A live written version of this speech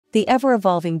The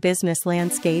ever-evolving business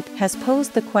landscape has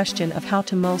posed the question of how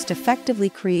to most effectively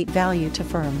create value to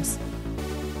firms.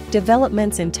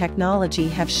 Developments in technology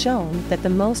have shown that the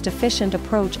most efficient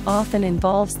approach often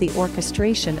involves the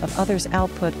orchestration of others'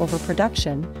 output over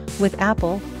production, with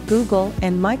Apple, Google,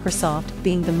 and Microsoft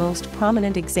being the most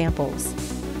prominent examples.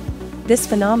 This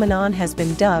phenomenon has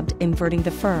been dubbed inverting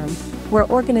the firm, where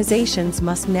organizations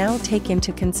must now take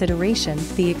into consideration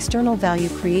the external value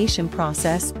creation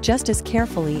process just as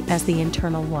carefully as the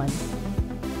internal one.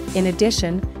 In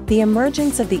addition, the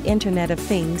emergence of the Internet of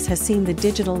Things has seen the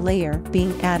digital layer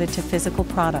being added to physical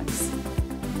products.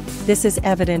 This is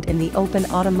evident in the Open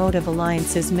Automotive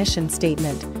Alliance's mission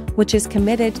statement, which is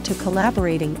committed to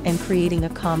collaborating and creating a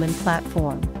common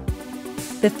platform.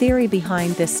 The theory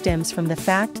behind this stems from the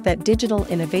fact that digital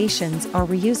innovations are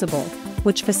reusable,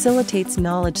 which facilitates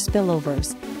knowledge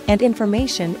spillovers, and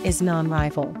information is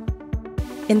non-rival.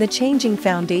 In the Changing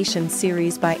Foundations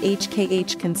series by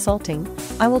HKH Consulting,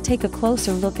 I will take a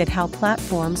closer look at how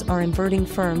platforms are inverting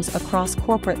firms across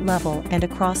corporate level and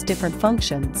across different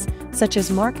functions, such as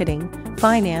marketing,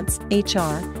 finance,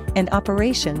 HR, and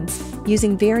operations,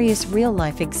 using various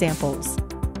real-life examples.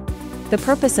 The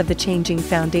purpose of the Changing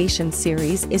Foundations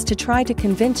series is to try to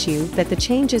convince you that the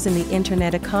changes in the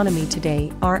internet economy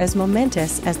today are as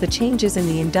momentous as the changes in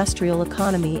the industrial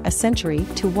economy a century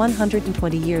to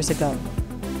 120 years ago.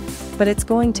 But it's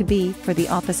going to be for the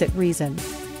opposite reason.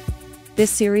 This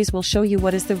series will show you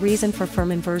what is the reason for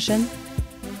firm inversion,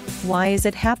 why is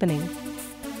it happening,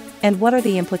 and what are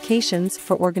the implications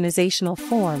for organizational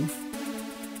form.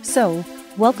 So,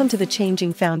 welcome to the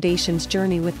Changing Foundations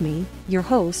journey with me, your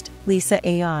host, Lisa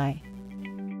AI.